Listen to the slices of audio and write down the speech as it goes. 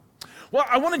Well,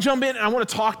 I want to jump in and I want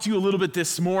to talk to you a little bit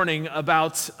this morning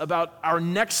about our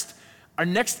next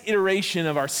iteration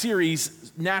of our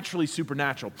series, Naturally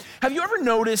Supernatural. Have you ever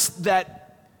noticed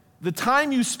that the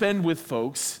time you spend with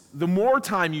folks, the more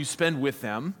time you spend with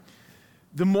them,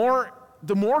 the more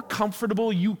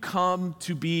comfortable you come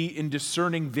to be in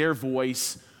discerning their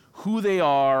voice, who they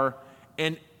are,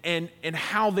 and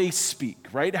how they speak,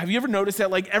 right? Have you ever noticed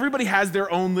that? Like, everybody has their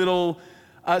own little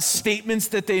statements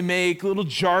that they make, little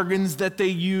jargons that they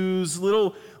use,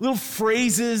 little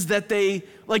phrases that they,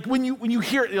 like when you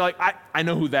hear it, you're like, I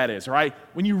know who that is, right?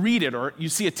 When you read it or you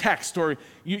see a text or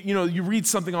you read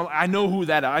something, I know who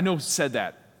that is, I know who said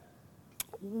that.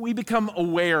 We become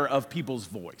aware of people's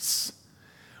voice.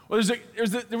 Well,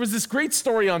 there was this great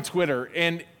story on Twitter,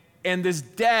 and this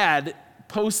dad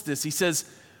posts this. He says,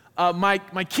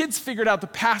 my kids figured out the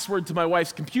password to my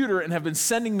wife's computer and have been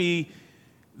sending me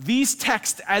these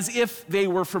texts as if they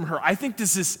were from her. I think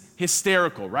this is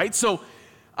hysterical, right? So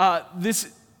this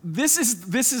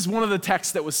is one of the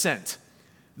texts that was sent.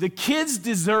 The kids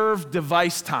deserve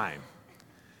device time.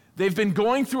 They've been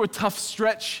going through a tough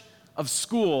stretch of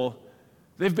school.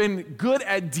 They've been good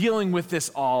at dealing with this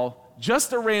all.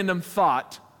 Just a random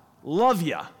thought. Love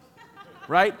ya,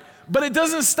 right? But it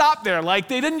doesn't stop there. Like,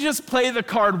 they didn't just play the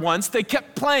card once. They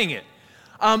kept playing it.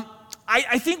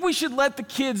 I think we should let the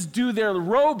kids do their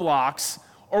Roblox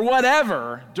or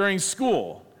whatever during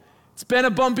school. It's been a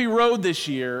bumpy road this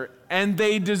year, and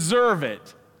they deserve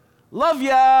it. Love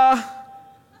ya.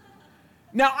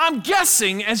 Now, I'm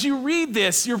guessing as you read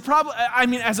this,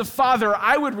 as a father,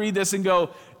 I would read this and go,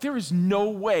 there is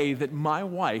no way that my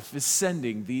wife is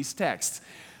sending these texts.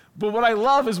 But what I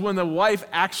love is when the wife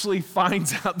actually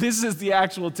finds out this is the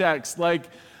actual text. Like,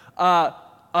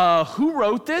 who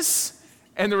wrote this?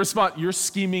 And the response, you're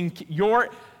scheming,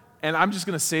 and I'm just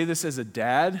going to say this as a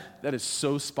dad, that is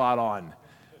so spot on.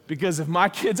 Because if my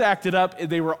kids acted up,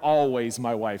 they were always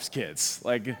my wife's kids.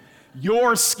 Like,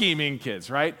 you're scheming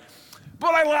kids, right?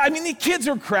 But the kids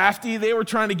are crafty. They were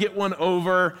trying to get one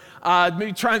over,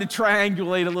 maybe trying to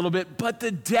triangulate a little bit. But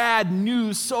the dad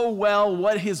knew so well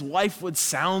what his wife would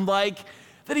sound like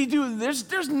that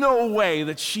there's no way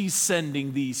that she's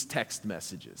sending these text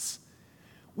messages.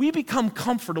 We become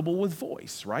comfortable with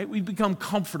voice, right? We become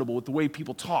comfortable with the way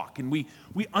people talk, and we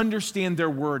understand their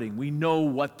wording. We know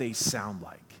what they sound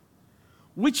like,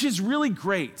 which is really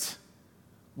great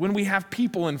when we have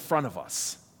people in front of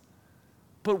us.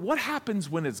 But what happens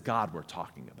when it's God we're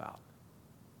talking about?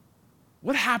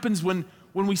 What happens when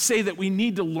we say that we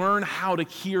need to learn how to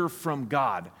hear from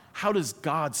God? How does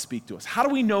God speak to us? How do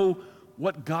we know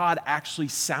what God actually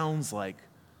sounds like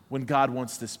when God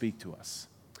wants to speak to us?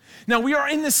 Now, we are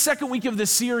in the second week of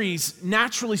this series,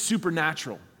 Naturally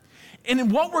Supernatural. And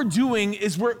what we're doing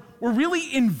is we're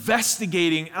really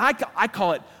investigating, and I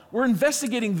call it, we're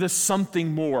investigating the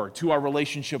something more to our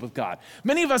relationship with God.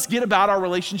 Many of us get about our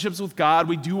relationships with God.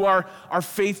 We do our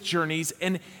faith journeys.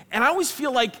 And I always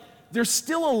feel like there's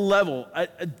still a level,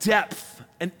 a depth,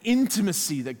 an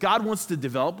intimacy that God wants to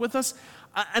develop with us,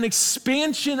 an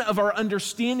expansion of our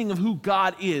understanding of who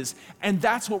God is. And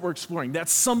that's what we're exploring.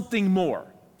 That's something more.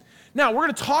 Now, we're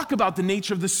going to talk about the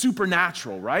nature of the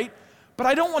supernatural, right? But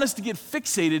I don't want us to get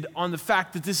fixated on the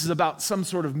fact that this is about some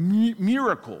sort of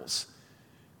miracles.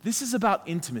 This is about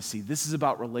intimacy. This is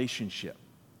about relationship.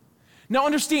 Now,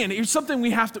 understand, here's something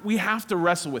we have to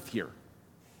wrestle with here,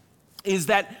 is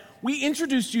that we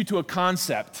introduced you to a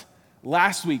concept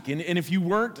last week, and if you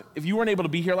weren't able to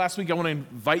be here last week, I want to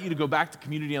invite you to go back to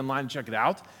Community Online and check it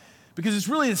out, because it's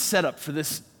really a setup for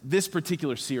this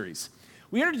particular series.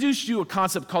 We introduced you a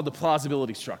concept called the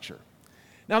plausibility structure.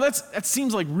 Now, that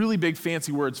seems like really big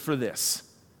fancy words for this.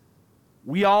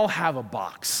 We all have a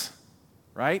box,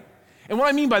 right? And what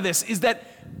I mean by this is that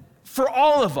for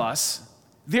all of us,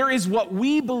 there is what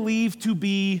we believe to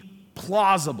be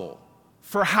plausible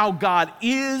for how God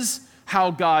is,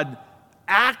 how God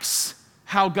acts,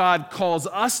 how God calls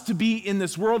us to be in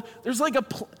this world.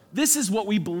 This is what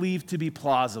we believe to be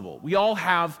plausible. We all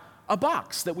have a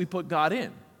box that we put God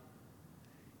in.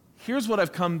 Here's what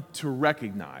I've come to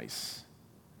recognize.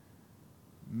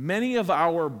 Many of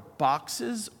our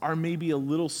boxes are maybe a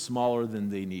little smaller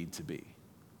than they need to be.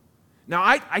 Now,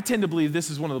 I tend to believe this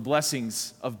is one of the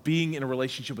blessings of being in a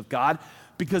relationship with God,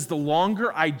 because the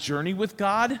longer I journey with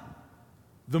God,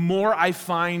 the more I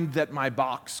find that my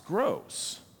box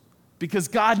grows. Because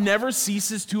God never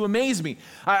ceases to amaze me.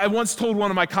 I once told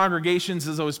one of my congregations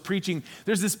as I was preaching,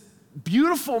 there's this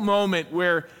beautiful moment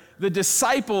where the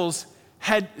disciples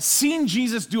had seen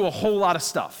Jesus do a whole lot of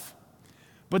stuff.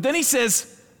 But then he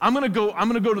says, I'm gonna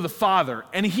go to the Father.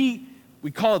 And he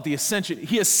we call it the ascension.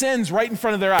 He ascends right in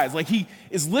front of their eyes. Like he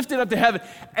is lifted up to heaven.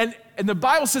 And the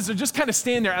Bible says they're just kind of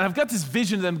standing there. And I've got this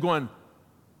vision of them going,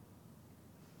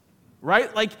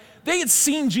 right? Like they had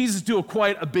seen Jesus do it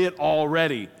quite a bit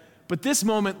already. But this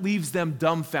moment leaves them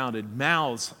dumbfounded,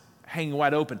 mouths hanging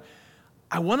wide open.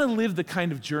 I want to live the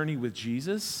kind of journey with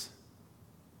Jesus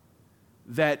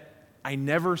that I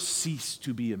never cease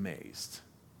to be amazed.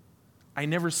 I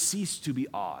never cease to be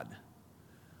awed.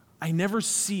 I never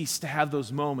cease to have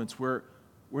those moments where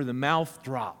the mouth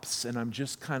drops and I'm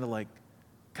just kind of like,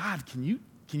 God, can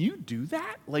you do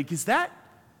that? Like,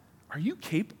 are you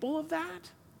capable of that?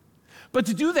 But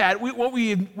to do that, what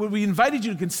we invited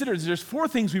you to consider is there's 4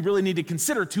 things we really need to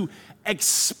consider to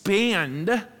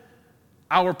expand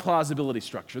our plausibility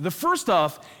structure. The first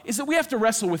off is that we have to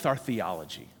wrestle with our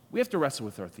theology. We have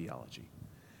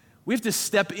to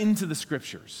step into the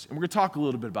scriptures, and we're going to talk a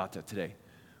little bit about that today.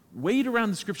 Wade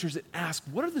around the scriptures and ask,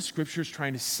 what are the scriptures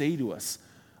trying to say to us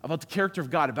about the character of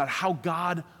God, about how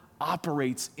God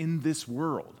operates in this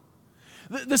world?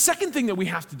 The second thing that we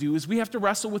have to do is we have to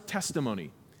wrestle with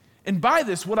testimony. And by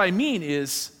this, what I mean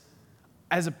is,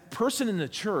 as a person in the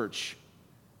church,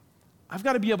 I've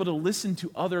got to be able to listen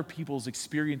to other people's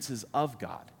experiences of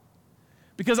God.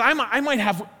 Because I might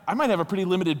have a pretty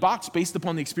limited box based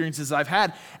upon the experiences I've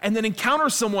had, and then encounter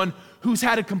someone who's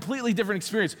had a completely different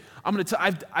experience.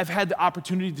 I've had the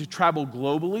opportunity to travel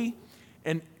globally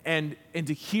and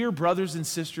to hear brothers and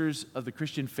sisters of the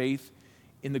Christian faith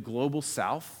in the global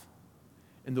South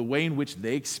and the way in which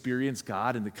they experience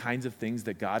God and the kinds of things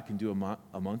that God can do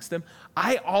amongst them.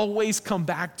 I always come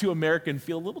back to America and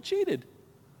feel a little cheated.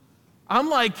 I'm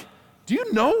like, do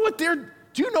you know what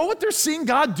they're seeing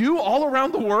God do all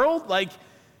around the world? Like,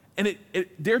 and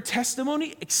their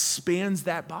testimony expands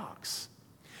that box.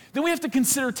 Then we have to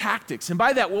consider tactics. And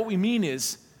by that, what we mean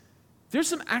is there's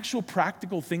some actual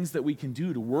practical things that we can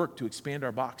do to work to expand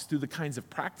our box through the kinds of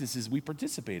practices we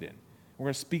participate in. We're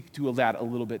going to speak to that a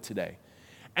little bit today.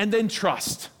 And then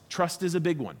trust. Trust is a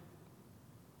big one.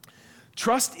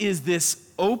 Trust is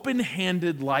this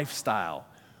open-handed lifestyle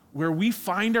where we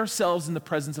find ourselves in the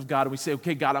presence of God and we say,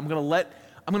 okay, God, I'm going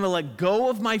to let go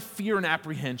of my fear and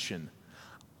apprehension.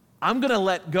 I'm going to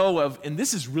let go of, and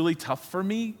this is really tough for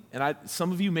me, and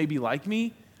some of you may be like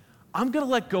me, I'm going to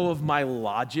let go of my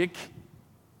logic.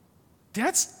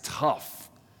 That's tough,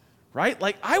 right?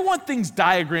 Like, I want things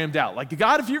diagrammed out. Like,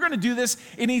 God, if you're going to do this,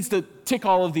 it needs to tick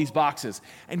all of these boxes.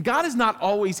 And God is not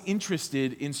always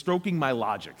interested in stroking my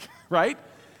logic, right?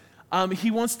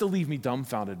 He wants to leave me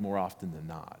dumbfounded more often than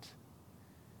not.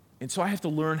 And so I have to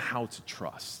learn how to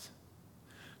trust.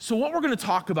 So what we're going to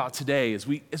talk about today as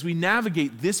we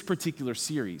navigate this particular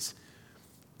series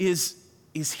is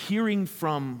hearing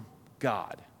from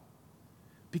God.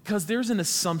 Because there's an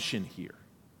assumption here.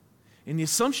 And the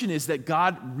assumption is that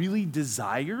God really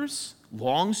desires,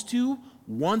 longs to,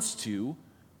 wants to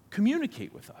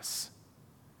communicate with us.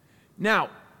 Now,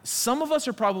 some of us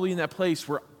are probably in that place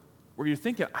where you're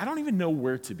thinking, I don't even know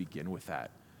where to begin with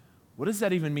that. What does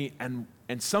that even mean?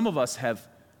 And some of us have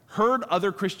heard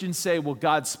other Christians say, well,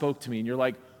 God spoke to me. And you're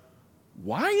like,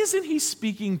 why isn't he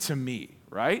speaking to me,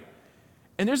 right?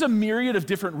 And there's a myriad of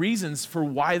different reasons for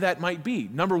why that might be.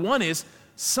 Number one is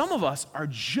some of us are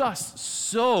just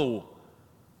so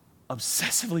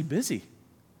obsessively busy.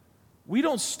 We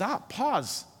don't stop,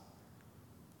 pause.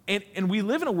 And we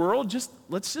live in a world,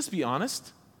 let's just be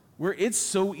honest, where it's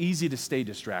so easy to stay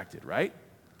distracted, right?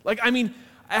 Like, I mean,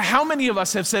 how many of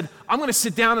us have said, I'm going to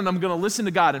sit down and I'm going to listen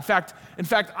to God. In fact,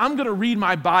 I'm going to read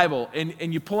my Bible,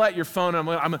 and you pull out your phone,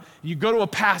 and you go to a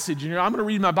passage, and I'm going to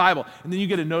read my Bible, and then you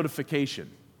get a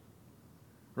notification,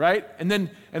 right? And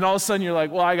all of a sudden you're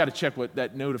like, well, I got to check what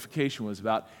that notification was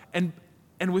about. And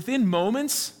within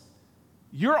moments,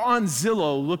 you're on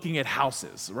Zillow looking at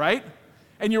houses, right?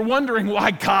 And you're wondering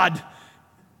why God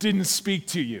didn't speak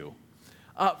to you.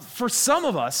 For some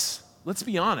of us, let's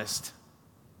be honest,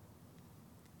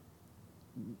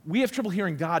 we have trouble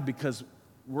hearing God because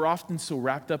we're often so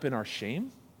wrapped up in our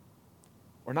shame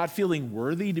or not feeling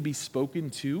worthy to be spoken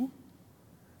to,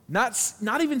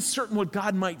 not even certain what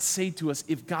God might say to us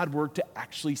if God were to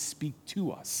actually speak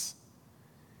to us.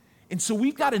 And so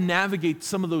we've got to navigate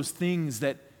some of those things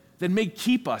that may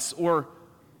keep us or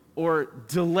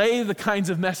delay the kinds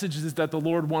of messages that the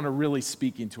Lord want to really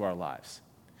speak into our lives.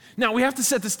 Now, we have to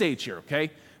set the stage here,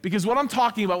 okay? Because what I'm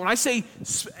talking about, when I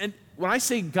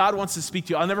say God wants to speak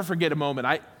to you, I'll never forget a moment.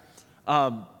 I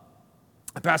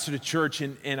pastored a church,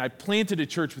 and I planted a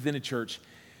church within a church.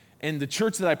 And the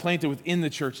church that I planted within the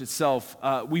church itself,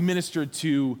 we ministered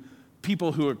to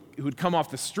people who'd come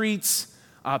off the streets,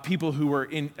 people who were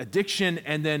in addiction,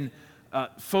 and then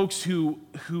folks who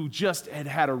just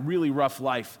had a really rough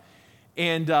life.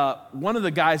 And one of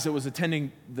the guys that was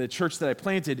attending the church that I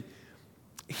planted,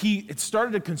 he had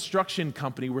started a construction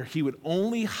company where he would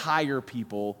only hire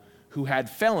people who had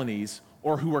felonies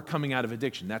or who were coming out of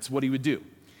addiction. That's what he would do.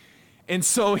 And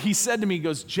so he said to me, he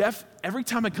goes, Jeff, every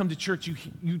time I come to church,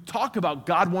 you talk about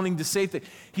God wanting to save things.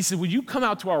 He said, would you come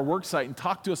out to our work site and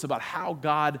talk to us about how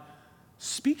God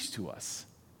speaks to us?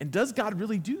 And does God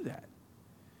really do that?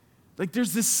 Like there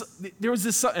was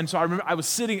this, and so I remember I was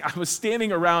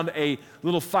standing around a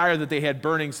little fire that they had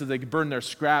burning so they could burn their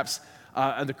scraps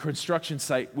on the construction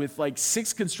site with like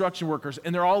 6 construction workers,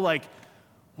 and they're all like,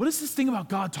 what is this thing about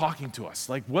God talking to us?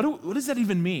 Like, what does that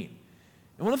even mean?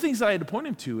 And one of the things that I had to point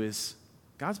him to is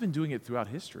God's been doing it throughout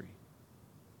history.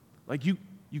 Like you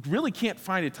really can't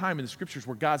find a time in the scriptures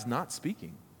where God's not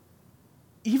speaking.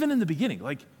 Even in the beginning,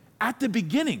 like at the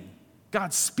beginning,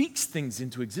 God speaks things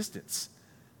into existence.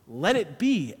 Let it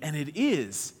be, and it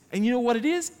is. And you know what it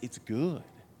is? It's good.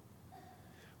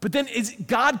 But then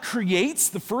God creates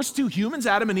the first 2 humans,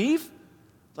 Adam and Eve.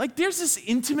 Like there's this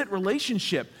intimate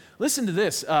relationship. Listen to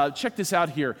this. Check this out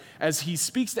here. As he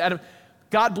speaks to Adam,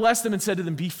 God blessed them and said to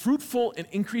them, be fruitful and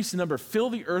increase in number, fill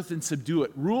the earth and subdue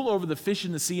it, rule over the fish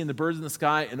in the sea and the birds in the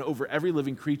sky and over every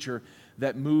living creature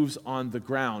that moves on the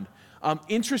ground.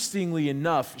 Interestingly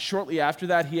enough, shortly after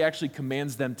that, he actually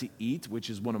commands them to eat, which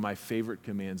is one of my favorite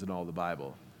commands in all the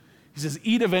Bible. He says,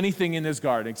 eat of anything in this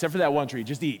garden, except for that one tree,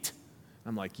 just eat.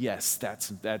 I'm like, yes,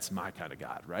 that's my kind of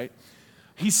God, right?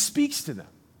 He speaks to them.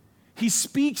 He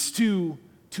speaks to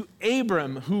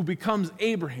Abram, who becomes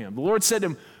Abraham. The Lord said to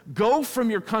him, go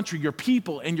from your country, your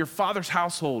people, and your father's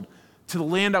household to the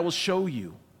land I will show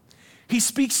you. He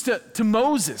speaks to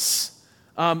Moses.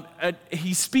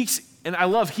 He speaks, and I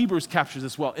love Hebrews captures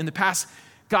this well. In the past,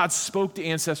 God spoke to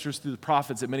ancestors through the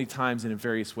prophets at many times and in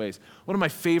various ways. One of my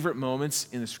favorite moments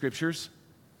in the scriptures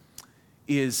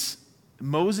is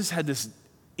Moses had this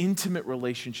intimate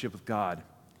relationship with God,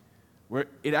 where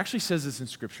it actually says this in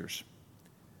scriptures.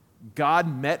 God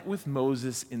met with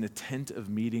Moses in the tent of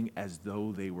meeting as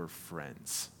though they were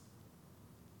friends.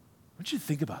 I want you to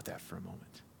think about that for a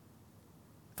moment.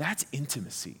 That's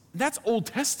intimacy. That's Old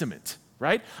Testament,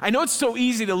 right? I know it's so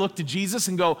easy to look to Jesus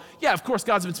and go, yeah, of course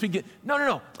God's been speaking.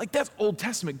 No. Like that's Old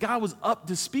Testament. God was up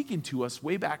to speaking to us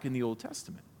way back in the Old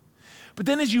Testament. But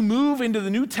then as you move into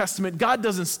the New Testament, God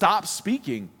doesn't stop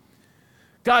speaking.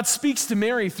 God speaks to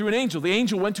Mary through an angel. The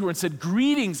angel went to her and said,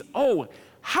 greetings. Oh,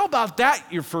 how about that,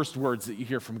 your first words that you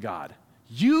hear from God?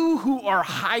 You who are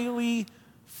highly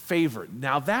favored.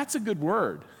 Now that's a good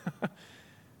word.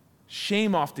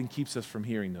 Shame often keeps us from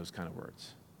hearing those kind of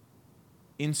words.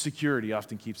 Insecurity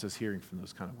often keeps us hearing from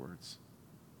those kind of words.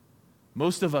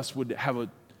 Most of us would have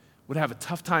a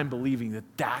tough time believing that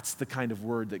that's the kind of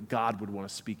word that God would want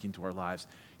to speak into our lives.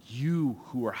 You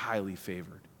who are highly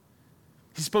favored.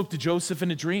 He spoke to Joseph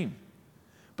in a dream.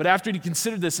 But after he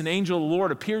considered this, an angel of the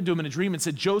Lord appeared to him in a dream and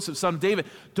said, Joseph, son of David,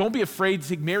 don't be afraid to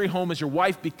take Mary home as your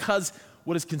wife, because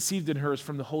what is conceived in her is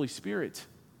from the Holy Spirit.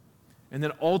 And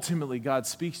then ultimately, God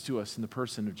speaks to us in the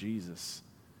person of Jesus.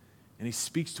 And he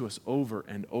speaks to us over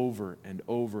and over and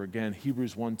over again.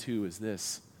 Hebrews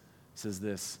 1:2 says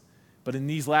this. But in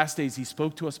these last days, he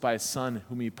spoke to us by his Son,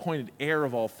 whom he appointed heir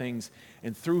of all things,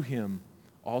 and through him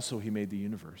also he made the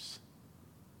universe.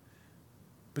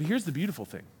 But here's the beautiful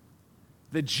thing.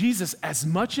 That Jesus, as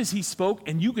much as he spoke,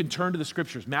 and you can turn to the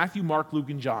scriptures, Matthew, Mark, Luke,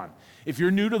 and John. If you're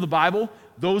new to the Bible,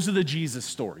 those are the Jesus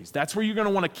stories. That's where you're going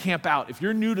to want to camp out. If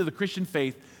you're new to the Christian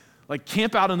faith, like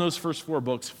camp out in those first 4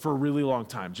 books for a really long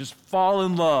time. Just fall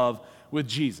in love with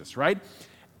Jesus, right?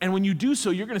 And when you do so,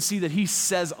 you're going to see that he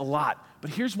says a lot.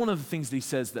 But here's one of the things that he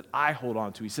says that I hold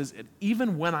on to. He says,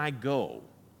 even when I go,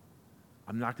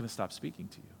 I'm not going to stop speaking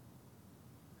to you.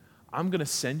 I'm going to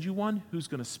send you one who's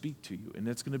going to speak to you, and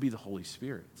that's going to be the Holy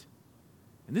Spirit.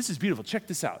 And this is beautiful. Check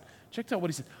this out. Check out what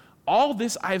he said. All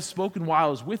this I have spoken while I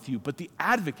was with you, but the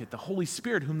advocate, the Holy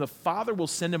Spirit, whom the Father will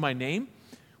send in my name,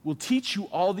 will teach you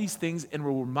all these things and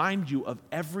will remind you of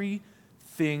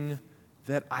everything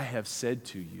that I have said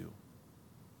to you.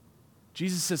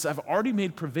 Jesus says, I've already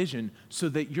made provision so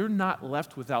that you're not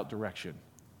left without direction.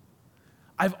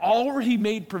 I've already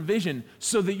made provision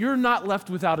so that you're not left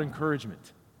without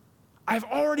encouragement. I've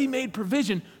already made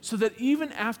provision so that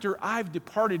even after I've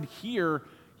departed here,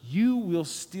 you will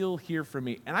still hear from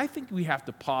me. And I think we have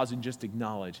to pause and just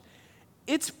acknowledge,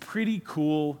 it's pretty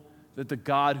cool that the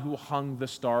God who hung the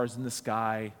stars in the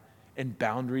sky and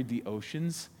boundaried the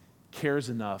oceans cares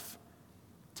enough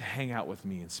to hang out with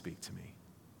me and speak to me.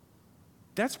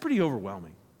 That's pretty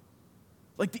overwhelming.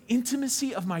 Like the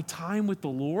intimacy of my time with the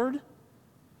Lord,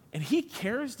 and he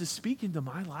cares to speak into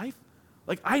my life.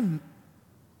 Like,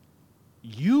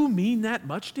 you mean that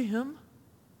much to him?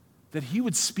 That he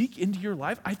would speak into your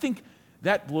life? I think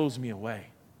that blows me away.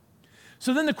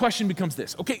 So then the question becomes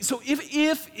this. Okay, so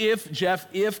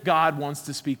if God wants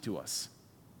to speak to us,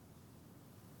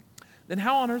 then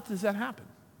how on earth does that happen?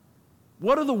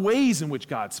 What are the ways in which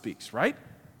God speaks, right?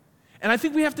 And I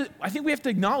think we have to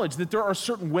acknowledge that there are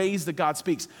certain ways that God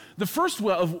speaks. The first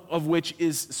of which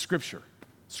is Scripture.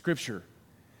 Scripture.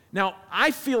 Now,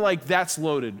 I feel like that's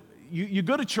loaded. You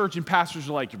go to church and pastors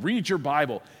are like, read your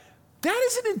Bible. That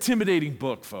is an intimidating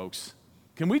book, folks.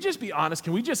 Can we just be honest?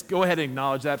 Can we just go ahead and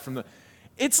acknowledge that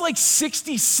it's like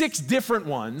 66 different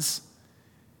ones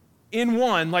in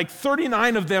one, like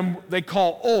 39 of them they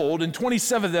call old and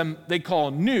 27 of them they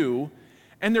call new.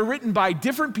 And they're written by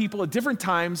different people at different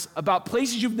times about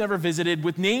places you've never visited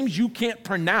with names you can't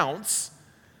pronounce,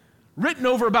 written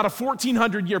over about a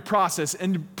 1,400-year process,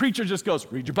 and the preacher just goes,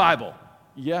 read your Bible.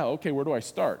 Yeah, okay, where do I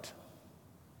start?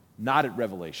 Not at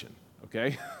Revelation,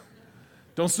 okay?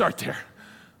 Don't start there.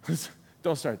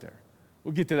 Don't start there.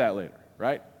 We'll get to that later,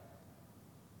 right?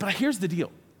 But here's the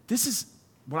deal.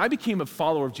 When I became a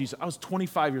follower of Jesus, I was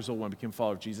 25 years old when I became a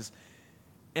follower of Jesus,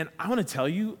 and I want to tell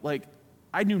you,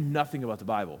 I knew nothing about the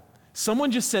Bible.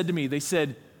 Someone just said to me, they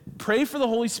said, pray for the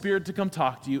Holy Spirit to come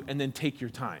talk to you and then take your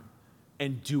time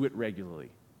and do it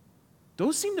regularly.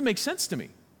 Those seem to make sense to me.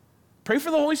 Pray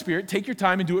for the Holy Spirit, take your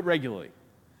time and do it regularly.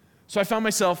 So I found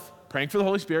myself praying for the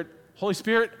Holy Spirit. Holy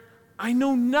Spirit, I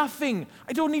know nothing.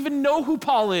 I don't even know who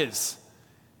Paul is.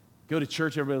 Go to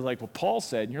church, everybody's like, well, Paul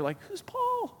said, and you're like, who's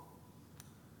Paul?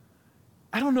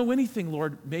 I don't know anything,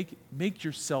 Lord. Make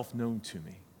yourself known to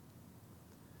me.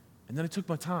 And then I took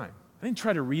my time. I didn't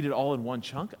try to read it all in one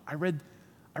chunk. I read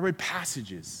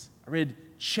passages. I read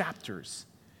chapters.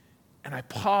 And I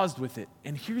paused with it.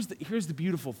 And here's the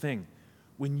beautiful thing.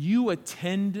 When you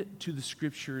attend to the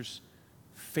Scriptures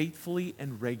faithfully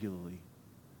and regularly,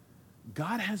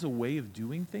 God has a way of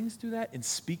doing things through that and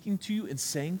speaking to you and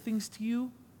saying things to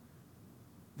you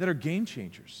that are game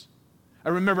changers. I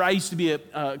remember I used to be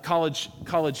a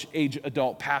college-age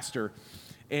adult pastor.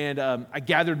 And I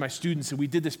gathered my students, and we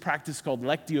did this practice called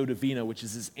Lectio Divina, which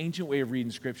is this ancient way of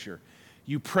reading Scripture.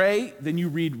 You pray, then you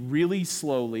read really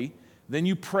slowly, then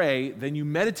you pray, then you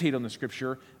meditate on the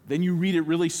Scripture, then you read it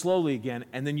really slowly again,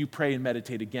 and then you pray and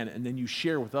meditate again, and then you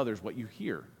share with others what you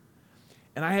hear.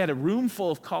 And I had a room full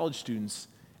of college students.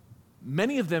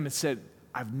 Many of them had said,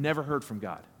 I've never heard from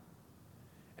God.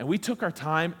 And we took our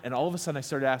time, and all of a sudden I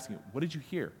started asking, what did you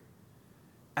hear?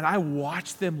 And I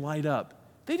watched them light up.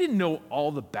 They didn't know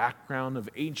all the background of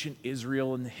ancient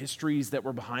Israel and the histories that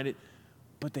were behind it,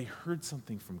 but they heard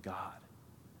something from God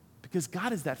because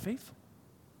God is that faithful.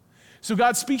 So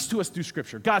God speaks to us through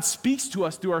Scripture. God speaks to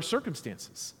us through our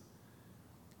circumstances.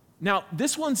 Now,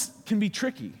 this one can be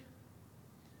tricky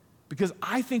because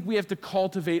I think we have to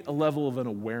cultivate a level of an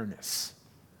awareness.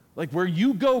 Like where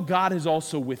you go, God is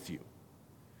also with you.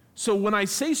 So when I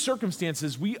say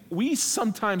circumstances, we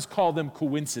sometimes call them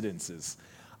coincidences.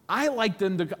 I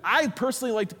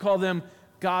personally like to call them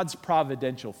God's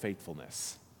providential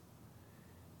faithfulness.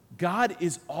 God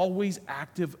is always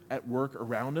active at work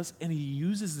around us, and he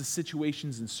uses the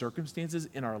situations and circumstances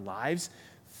in our lives,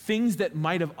 things that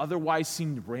might have otherwise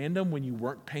seemed random when you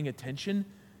weren't paying attention,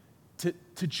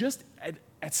 to just,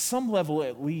 at some level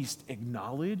at least,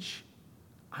 acknowledge,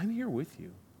 I'm here with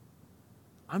you.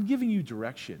 I'm giving you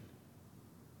direction.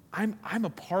 I'm a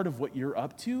part of what you're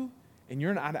up to, and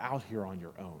you're not out here on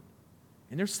your own.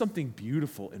 And there's something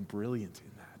beautiful and brilliant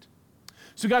in that.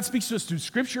 So God speaks to us through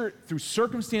Scripture, through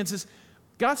circumstances.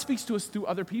 God speaks to us through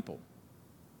other people.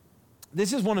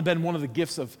 This has been one of the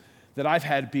gifts that I've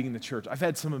had being in the church. I've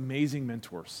had some amazing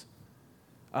mentors.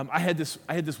 I had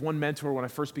this one mentor when I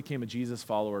first became a Jesus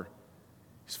follower.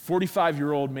 He's a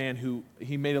 45-year-old man who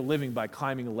he made a living by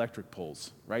climbing electric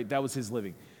poles, right? That was his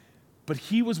living. But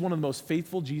he was one of the most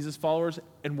faithful Jesus followers.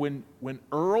 And when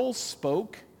Earl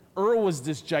spoke, Earl was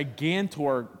this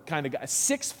gigantor kind of guy,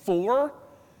 6'4".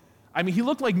 I mean, he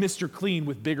looked like Mr. Clean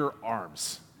with bigger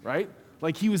arms, right?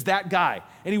 Like he was that guy.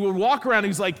 And he would walk around, and he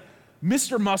was like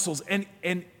Mr. Muscles. And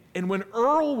when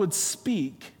Earl would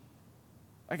speak,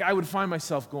 like I would find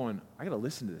myself going, I got to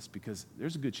listen to this because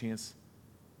there's a good chance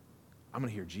I'm going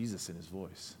to hear Jesus in his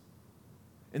voice.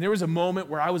 And there was a moment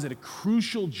where I was at a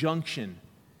crucial junction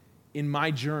in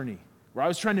my journey where I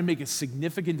was trying to make a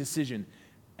significant decision,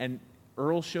 and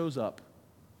Earl shows up,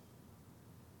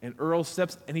 and Earl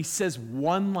steps, and he says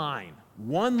one line.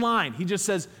 He just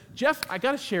says, Jeff, I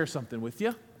got to share something with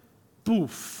you.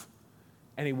 Boof.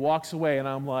 And he walks away, and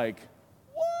I'm like,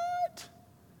 what?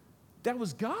 That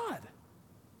was God.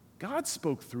 God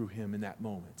spoke through him in that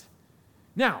moment.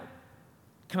 Now,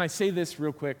 can I say this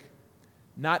real quick?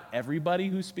 Not everybody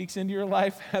who speaks into your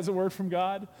life has a word from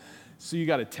God. So you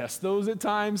got to test those at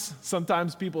times.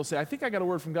 Sometimes people say, I think I got a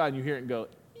word from God, and you hear it and go,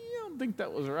 I don't think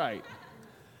that was right.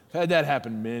 I've had that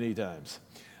happen many times.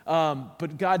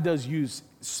 But God does use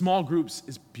small groups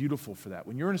is beautiful for that.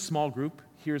 When you're in a small group,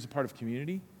 here as a part of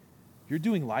community, you're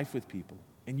doing life with people,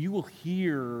 and you will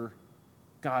hear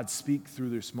God speak through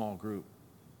their small group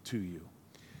to you.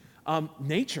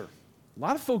 Nature. A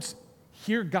lot of folks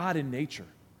hear God in nature.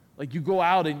 Like you go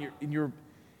out and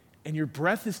your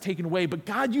breath is taken away, but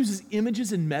God uses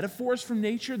images and metaphors from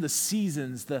nature, the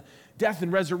seasons, the death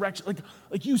and resurrection.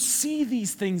 Like you see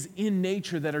these things in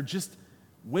nature that are just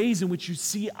ways in which you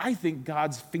see, I think,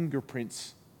 God's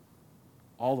fingerprints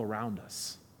all around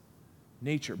us.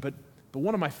 Nature. But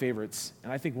one of my favorites,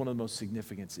 and I think one of the most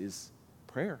significant, is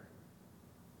prayer.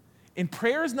 And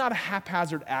prayer is not a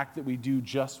haphazard act that we do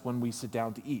just when we sit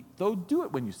down to eat. Though do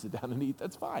it when you sit down and eat,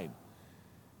 that's fine.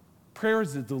 Prayer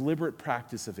is a deliberate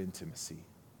practice of intimacy.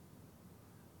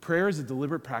 Prayer is a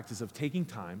deliberate practice of taking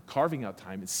time, carving out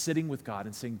time, and sitting with God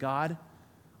and saying, God,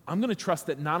 I'm going to trust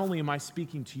that not only am I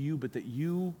speaking to you, but that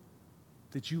you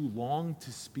long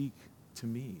to speak to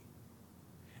me.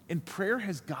 And prayer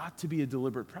has got to be a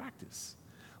deliberate practice.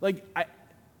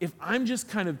 If I'm just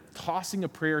kind of tossing a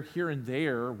prayer here and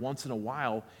there once in a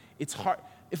while, it's hard.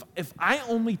 If I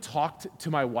only talked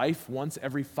to my wife once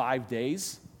every 5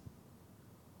 days,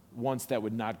 once, that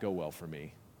would not go well for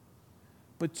me.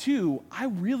 But two, I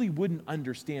really wouldn't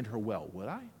understand her well, would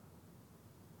I?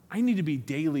 I need to be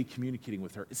daily communicating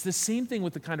with her. It's the same thing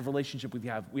with the kind of relationship we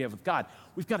have with God.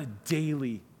 We've got to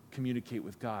daily communicate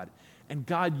with God. And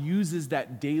God uses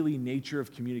that daily nature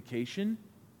of communication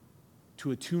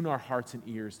to attune our hearts and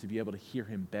ears to be able to hear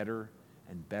him better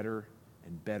and better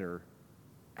and better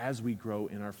as we grow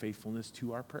in our faithfulness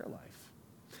to our prayer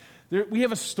life. We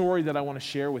have a story that I want to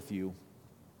share with you.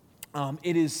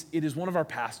 It is one of our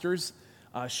pastors.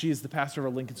 She is the pastor of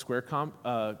our Lincoln Square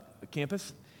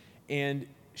campus, and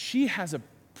she has a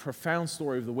profound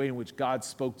story of the way in which God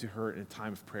spoke to her in a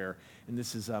time of prayer. And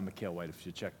this is Mikhail White, if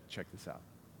you check this out.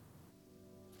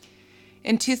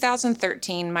 In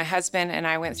 2013, my husband and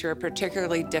I went through a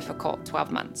particularly difficult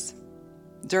 12 months.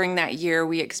 During that year,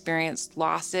 we experienced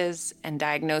losses and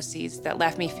diagnoses that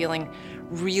left me feeling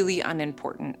really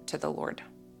unimportant to the Lord.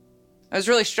 I was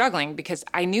really struggling because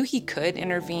I knew he could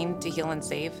intervene to heal and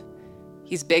save.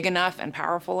 He's big enough and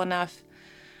powerful enough,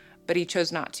 but he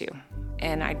chose not to,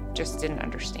 and I just didn't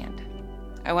understand.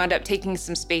 I wound up taking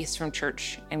some space from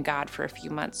church and God for a few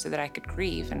months so that I could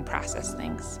grieve and process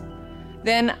things.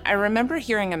 Then I remember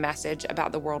hearing a message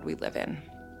about the world we live in.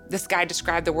 This guy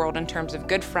described the world in terms of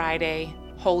Good Friday,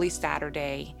 Holy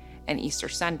Saturday, and Easter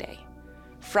Sunday.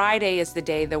 Friday is the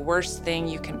day the worst thing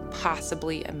you can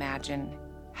possibly imagine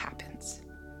happens.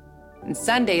 And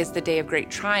Sunday is the day of great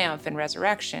triumph and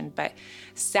resurrection, but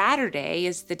Saturday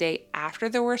is the day after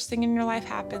the worst thing in your life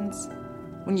happens,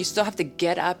 when you still have to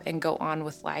get up and go on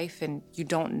with life and you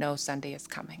don't know Sunday is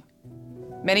coming.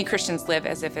 Many Christians live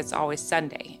as if it's always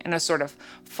Sunday, in a sort of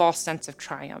false sense of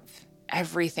triumph.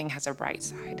 Everything has a bright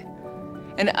side.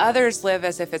 And others live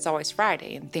as if it's always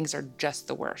Friday and things are just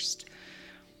the worst.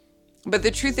 But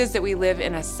the truth is that we live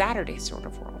in a Saturday sort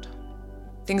of world.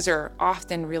 Things are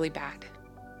often really bad,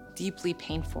 deeply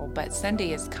painful, but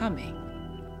Sunday is coming.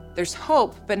 There's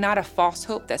hope, but not a false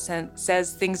hope that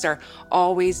says things are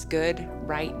always good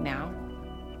right now.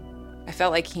 I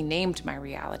felt like he named my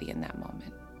reality in that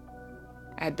moment.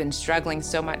 I had been struggling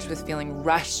so much with feeling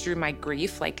rushed through my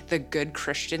grief, like the good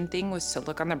Christian thing was to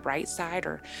look on the bright side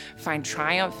or find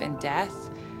triumph in death.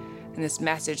 And this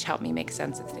message helped me make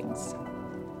sense of things.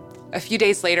 A few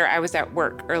days later, I was at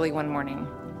work early one morning.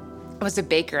 I was a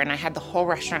baker and I had the whole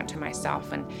restaurant to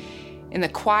myself. And in the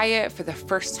quiet, for the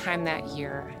first time that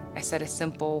year, I said a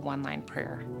simple one-line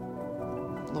prayer.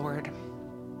 Lord,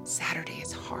 Saturday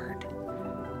is hard.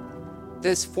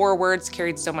 Those 4 words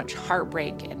carried so much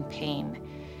heartbreak and pain.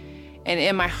 And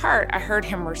in my heart, I heard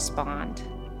him respond,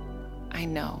 I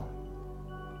know.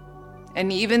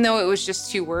 And even though it was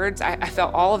just 2 words, I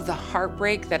felt all of the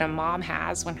heartbreak that a mom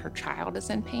has when her child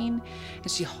is in pain.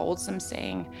 And she holds them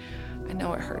saying, I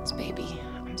know it hurts, baby.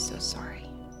 I'm so sorry.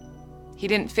 He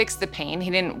didn't fix the pain. He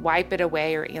didn't wipe it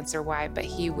away or answer why, but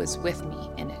he was with me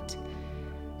in it.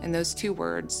 And those 2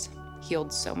 words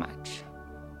healed so much.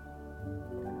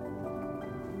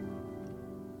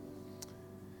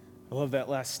 I love that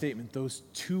last statement. Those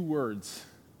 2 words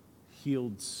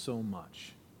healed so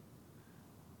much.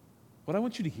 What I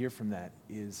want you to hear from that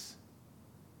is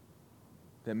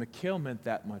that Mikhail meant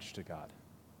that much to God.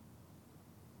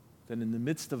 That in the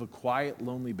midst of a quiet,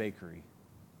 lonely bakery,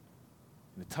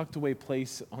 in a tucked away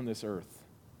place on this earth,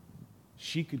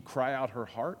 she could cry out her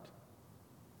heart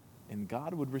and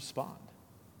God would respond.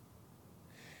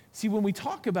 See, when we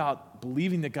talk about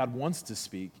believing that God wants to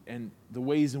speak and the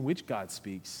ways in which God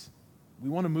speaks, we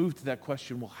want to move to that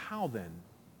question, well, how then?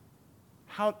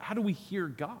 How do we hear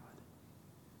God?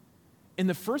 And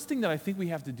the first thing that I think we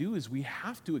have to do is we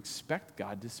have to expect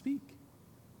God to speak.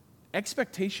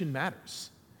 Expectation matters.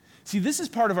 See, this is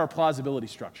part of our plausibility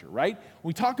structure, right? When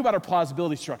we talk about our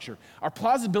plausibility structure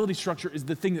is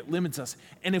the thing that limits us.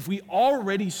 And if we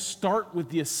already start with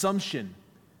the assumption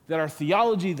that our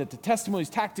theology, that the testimonies,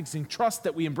 tactics, and trust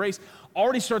that we embrace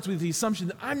already starts with the assumption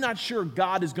that I'm not sure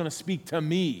God is going to speak to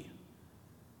me,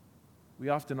 we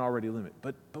often already limit.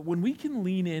 But when we can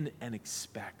lean in and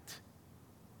expect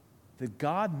that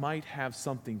God might have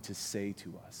something to say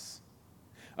to us.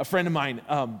 A friend of mine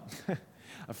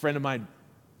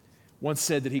once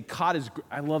said that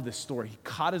I love this story, he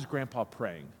caught his grandpa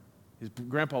praying. His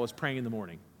grandpa was praying in the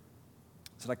morning.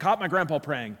 He said, I caught my grandpa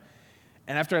praying,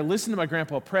 and after I listened to my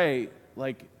grandpa pray,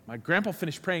 my grandpa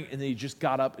finished praying, and then he just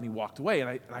got up and he walked away.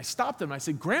 And I stopped him and I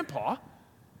said, Grandpa,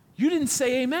 you didn't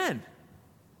say amen.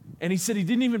 And he said he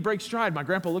didn't even break stride. My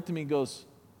grandpa looked at me and goes,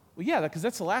 well, yeah, because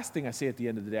that's the last thing I say at the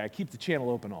end of the day. I keep the channel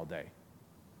open all day.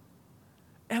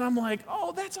 And I'm like,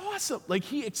 oh, that's awesome.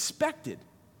 He expected.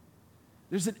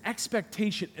 There's an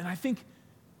expectation. And I think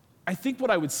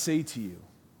what I would say to you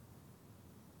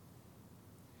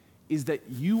is that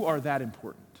you are that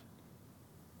important.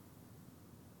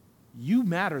 You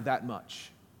matter that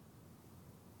much.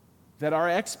 That our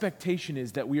expectation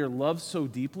is that we are loved so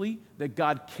deeply that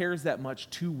God cares that much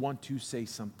to want to say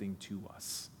something to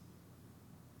us.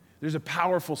 There's a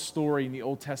powerful story in the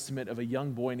Old Testament of a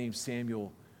young boy named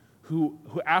Samuel who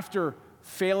after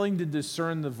failing to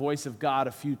discern the voice of God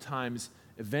a few times,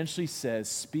 eventually says,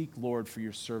 speak, Lord, for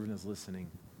your servant is listening.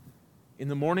 In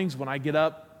the mornings when I get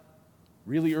up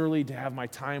really early to have my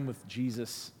time with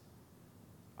Jesus,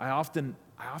 I often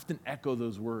echo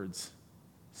those words.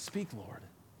 Speak, Lord,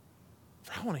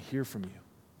 for I want to hear from you.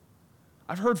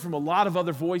 I've heard from a lot of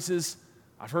other voices.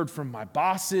 I've heard from my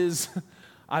bosses.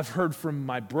 I've heard from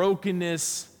my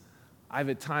brokenness. I've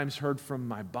at times heard from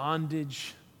my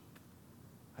bondage.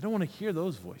 I don't want to hear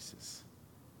those voices.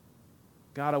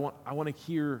 God, I want to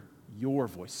hear your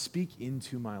voice. Speak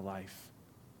into my life.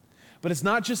 But it's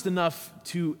not just enough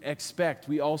to expect.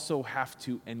 We also have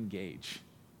to engage.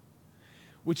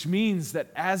 Which means that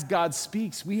as God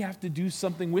speaks, we have to do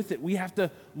something with it. We have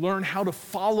to learn how to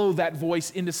follow that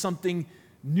voice into something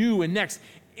new and next.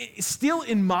 Still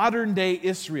in modern day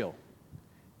Israel,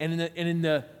 and in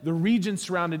the region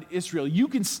surrounding Israel, you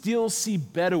can still see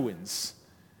Bedouins.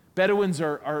 Bedouins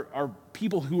are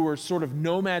people who are sort of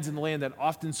nomads in the land that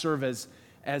often serve as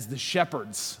the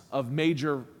shepherds of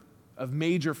major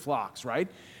flocks, right?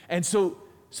 And so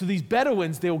these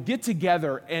Bedouins, they'll get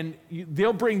together and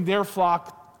they'll bring their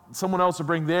flock, someone else will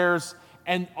bring theirs,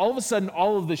 and all of a sudden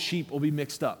all of the sheep will be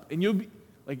mixed up. And you'll be,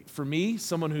 for me,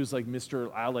 someone who's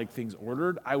Mr. I like things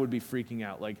ordered, I would be freaking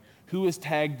out. Who has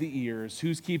tagged the ears?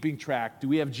 Who's keeping track? Do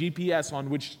we have GPS on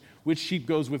which sheep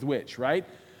goes with which, right?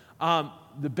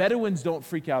 The Bedouins don't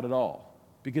freak out at all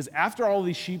because after all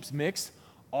these sheep's mixed,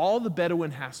 all the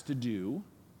Bedouin has to do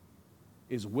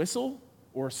is whistle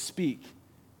or speak,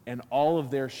 and all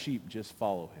of their sheep just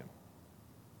follow him.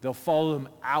 They'll follow him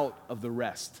out of the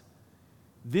rest.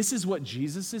 This is what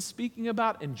Jesus is speaking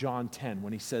about in John 10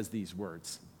 when he says these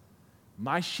words.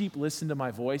 My sheep listen to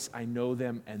my voice, I know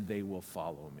them, and they will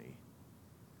follow me.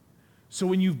 So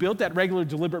when you've built that regular,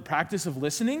 deliberate practice of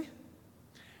listening,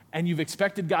 and you've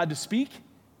expected God to speak,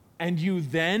 and you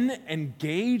then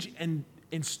engage and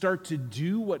start to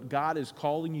do what God is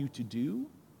calling you to do,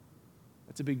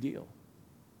 that's a big deal.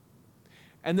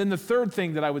 And then the third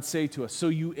thing that I would say to us, so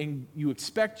you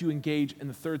expect, you engage, and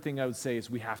the third thing I would say is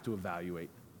we have to evaluate.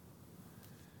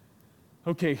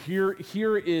 Okay,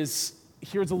 here's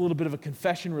a little bit of a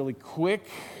confession really quick.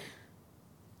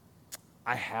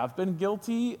 I have been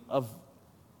guilty of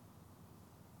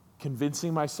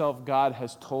convincing myself God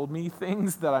has told me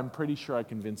things that I'm pretty sure I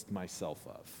convinced myself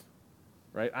of,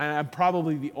 right? I'm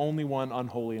probably the only one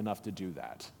unholy enough to do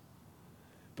that.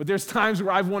 But there's times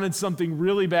where I've wanted something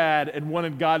really bad and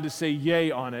wanted God to say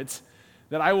yay on it,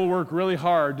 that I will work really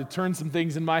hard to turn some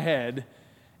things in my head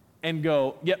and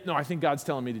go, yep, no, I think God's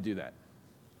telling me to do that,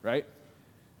 right?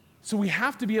 So we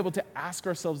have to be able to ask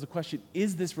ourselves the question,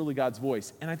 is this really God's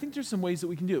voice? And I think there's some ways that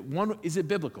we can do it. One, is it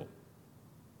biblical?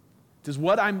 Does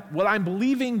what I'm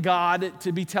believing God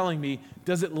to be telling me,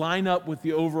 does it line up with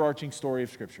the overarching story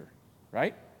of Scripture,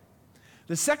 right?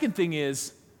 The second thing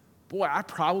is, boy, I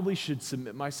probably should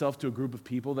submit myself to a group of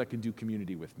people that can do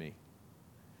community with me.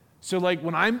 So like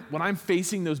when I'm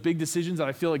facing those big decisions that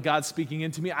I feel like God's speaking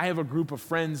into me, I have a group of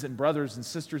friends and brothers and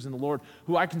sisters in the Lord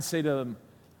who I can say to them,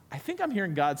 I think I'm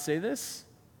hearing God say this.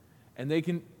 And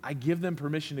I give them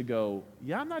permission to go,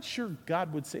 yeah, I'm not sure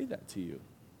God would say that to you.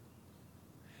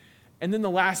 And then the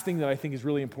last thing that I think is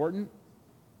really important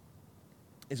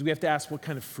is we have to ask what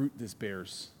kind of fruit this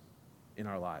bears in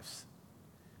our lives.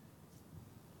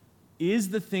 Is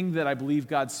the thing that I believe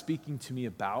God's speaking to me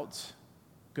about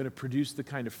going to produce the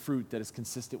kind of fruit that is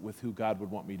consistent with who God would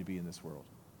want me to be in this world?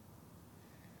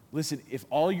 Listen, if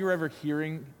all you're ever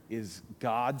hearing is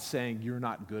God saying you're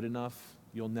not good enough,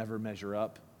 you'll never measure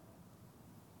up,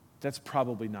 that's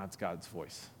probably not God's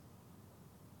voice.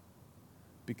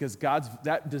 Because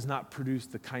that does not produce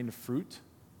the kind of fruit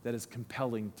that is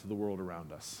compelling to the world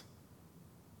around us.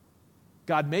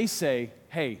 God may say,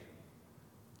 hey,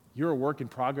 you're a work in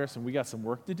progress and we got some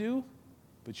work to do,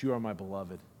 but you are my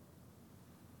beloved.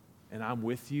 And I'm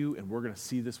with you and we're going to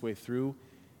see this way through.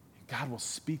 And God will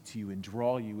speak to you and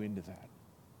draw you into that.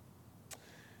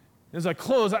 As I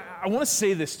close, I want to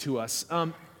say this to us.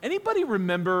 Anybody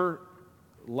remember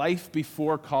life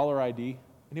before caller ID?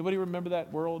 Anybody remember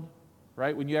that world?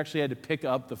 Right? When you actually had to pick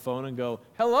up the phone and go,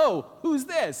 hello, who's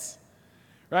this?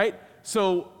 Right?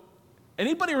 So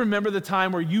anybody remember the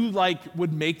time where you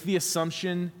would make the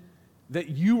assumption that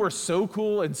you were so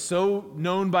cool and so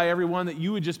known by everyone that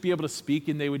you would just be able to speak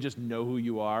and they would just know who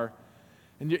you are?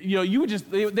 And you would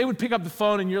they would pick up the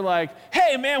phone and you're like,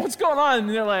 hey man, what's going on? And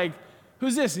they're like,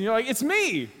 who's this? And you're like, it's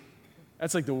me.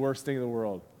 That's like the worst thing in the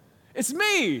world. It's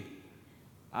me.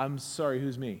 I'm sorry,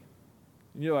 who's me?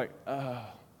 And you're like,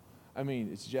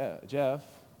 it's Jeff. It's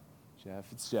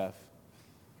Jeff.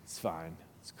 It's fine.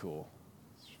 It's cool.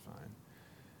 It's fine.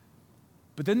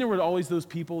 But then there were always those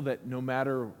people that no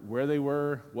matter where they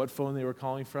were, what phone they were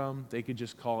calling from, they could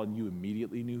just call and you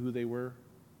immediately knew who they were.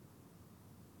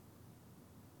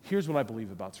 Here's what I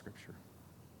believe about Scripture.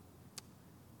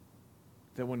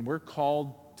 That when we're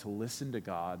called to listen to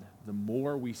God, the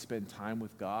more we spend time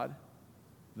with God,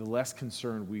 the less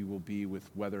concerned we will be with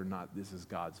whether or not this is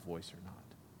God's voice or not.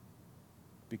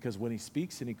 Because when he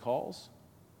speaks and he calls,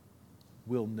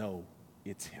 we'll know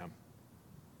it's him.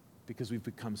 Because we've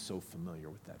become so familiar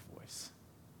with that voice.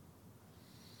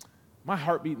 My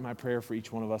heartbeat and my prayer for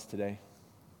each one of us today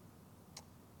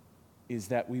is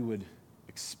that we would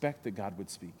expect that God would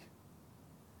speak.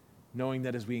 Knowing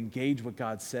that as we engage what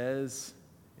God says,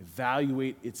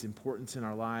 evaluate its importance in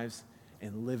our lives,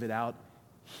 and live it out,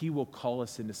 he will call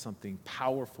us into something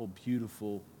powerful,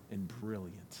 beautiful, and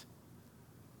brilliant.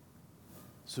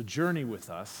 So journey with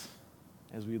us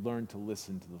as we learn to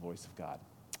listen to the voice of God.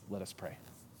 Let us pray.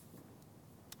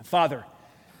 Father,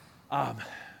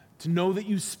 to know that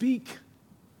you speak,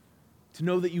 to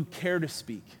know that you care to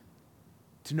speak,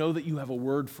 to know that you have a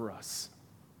word for us,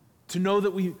 to know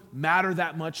that we matter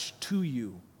that much to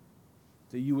you,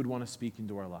 that you would want to speak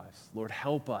into our lives. Lord,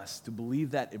 help us to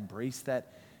believe that, embrace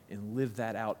that, and live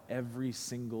that out every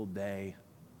single day,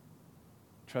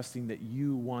 trusting that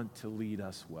you want to lead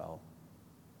us well.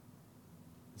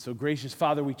 So, gracious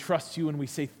Father, we trust you and we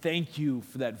say thank you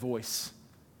for that voice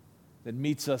that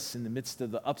meets us in the midst of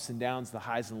the ups and downs, the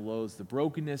highs and the lows, the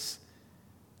brokenness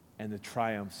and the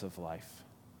triumphs of life.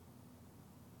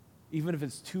 Even if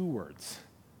it's 2 words,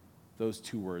 those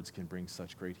 2 words can bring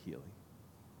such great healing.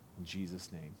 In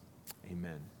Jesus' name,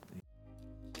 amen.